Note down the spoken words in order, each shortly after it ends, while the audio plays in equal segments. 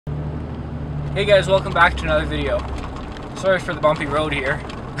Hey guys, welcome back to another video. Sorry for the bumpy road here.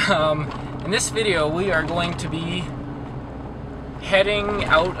 In this video we are going to be heading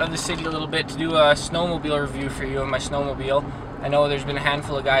out of the city a little bit to do a snowmobile review for you on my snowmobile. I know there's been a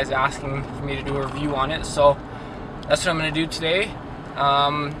handful of guys asking for me to do a review on it, so that's what I'm going to do today.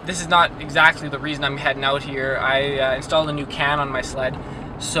 This is not exactly the reason I'm heading out here. I installed a new can on my sled,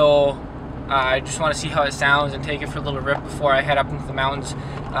 so I just want to see how it sounds and take it for a little rip before I head up into the mountains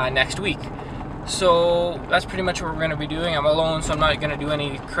next week. So that's pretty much what we're going to be doing. I'm alone, so I'm not going to do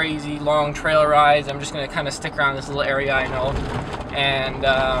any crazy long trail rides. I'm just going to kind of stick around this little area I know and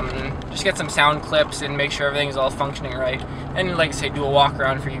just get some sound clips and make sure everything's all functioning right. And like I say, do a walk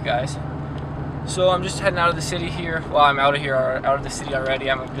around for you guys. So I'm just heading out of the city here. Well, I'm out of the city already.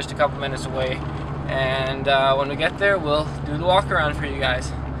 I'm just a couple minutes away. And when we get there, we'll do the walk around for you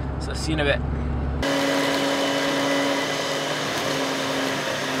guys. So see you in a bit.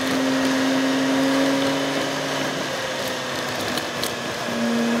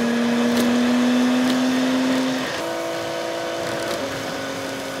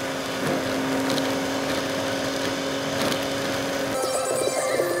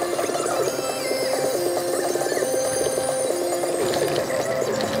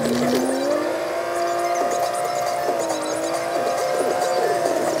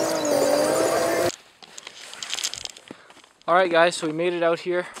 Alright guys, so we made it out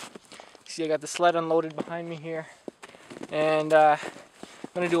here. See, I got the sled unloaded behind me here. And I'm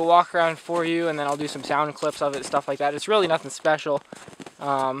going to do a walk around for you, and then I'll do some sound clips of it, stuff like that. It's really nothing special.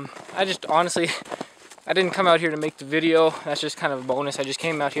 I just, honestly, I didn't come out here to make the video. That's just kind of a bonus. I just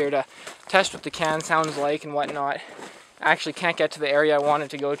came out here to test what the can sounds like and whatnot. I actually can't get to the area I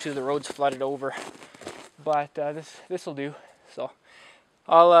wanted to go to. The road's flooded over. But this will do. So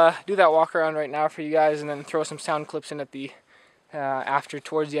I'll do that walk around right now for you guys, and then throw some sound clips in at the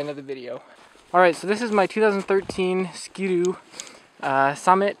towards the end of the video. Alright, so this is my 2013 Skidoo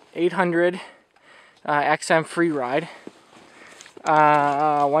Summit 800 XM Freeride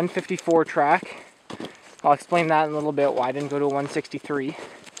 154 track. I'll explain that in a little bit, why I didn't go to a 163.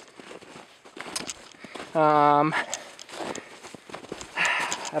 I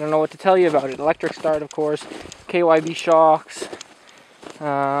don't know what to tell you about it. Electric start, of course, KYB shocks.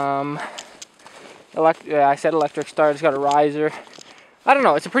 I said electric start. It's got a riser. I don't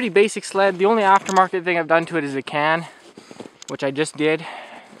know, it's a pretty basic sled. The only aftermarket thing I've done to it is the can, which I just did,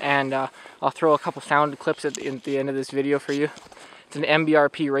 and I'll throw a couple sound clips at the end of this video for you. It's an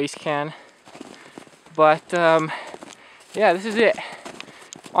MBRP race can, but yeah, this is it.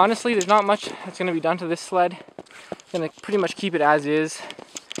 Honestly, there's not much that's going to be done to this sled. I'm going to pretty much keep it as is,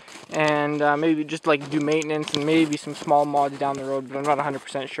 and maybe just like do maintenance and maybe some small mods down the road, but I'm not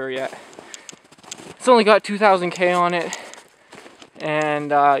 100% sure yet. It's only got 2,000K on it,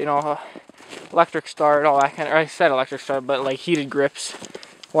 and you know, electric start, all that kind of, I said electric start, but like heated grips,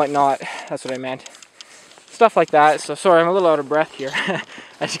 whatnot, that's what I meant. Stuff like that. So sorry, I'm a little out of breath here. I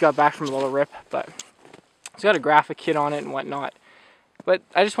just got back from a little rip, but it's got a graphic kit on it and whatnot. But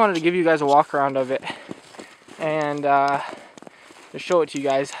I just wanted to give you guys a walk around of it, and to show it to you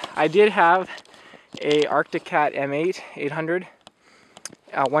guys. I did have a Arctic Cat M8 800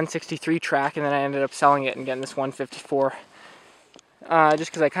 163 track, and then I ended up selling it and getting this 154 just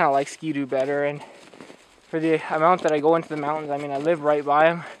because I kind of like Skidoo better, and for the amount that I go into the mountains, I mean, I live right by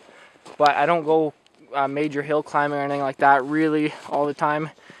them, but I don't go major hill climbing or anything like that really all the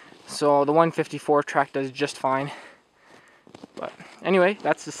time, so the 154 track does just fine. But anyway,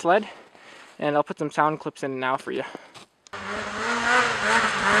 that's the sled, and I'll put some sound clips in now for you.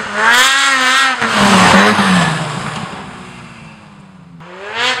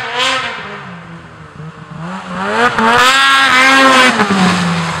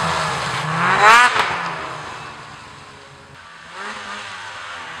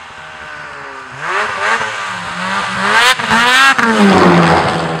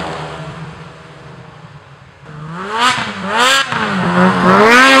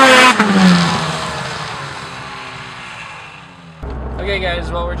 Okay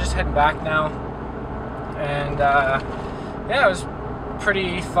guys, well, we're just heading back now, and yeah, it was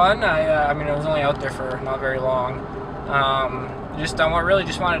pretty fun. I mean, I was only out there for not very long. Really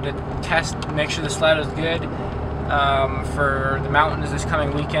just wanted to test, make sure the sled was good for the mountains this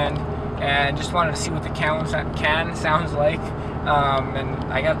coming weekend, and just wanted to see what the can sounds like.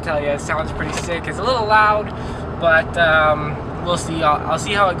 And I gotta tell you, it sounds pretty sick. It's a little loud, but we'll see. I'll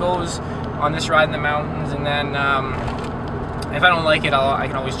see how it goes on this ride in the mountains, and then if I don't like it, I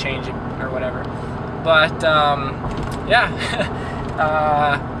can always change it or whatever. But yeah,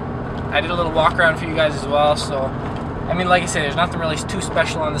 I did a little walk around for you guys as well, so I mean, like I said, there's nothing really too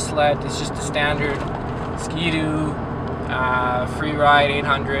special on the sled. It's just the standard Skidoo, Freeride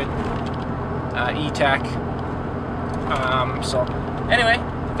 800, Etec. So anyway,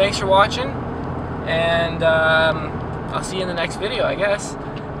 thanks for watching, and I'll see you in the next video, I guess.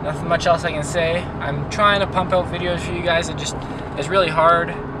 Nothing much else I can say. I'm trying to pump out videos for you guys. It's really hard.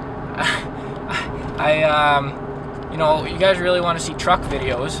 You know, you guys really want to see truck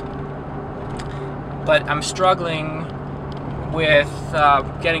videos, but I'm struggling with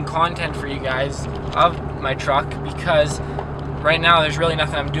getting content for you guys of my truck, because right now there's really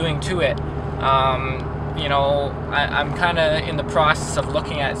nothing I'm doing to it. You know, I'm kind of in the process of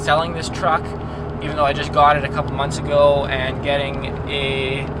looking at selling this truck, even though I just got it a couple months ago, and getting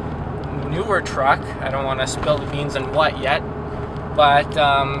a newer truck. I don't want to spill the beans on what yet, but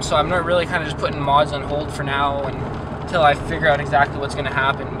so I'm not really kind of just putting mods on hold for now until I figure out exactly what's going to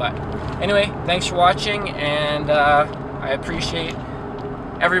happen. But anyway, thanks for watching, and I appreciate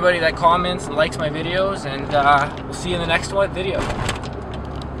everybody that comments and likes my videos, and we'll see you in the next video.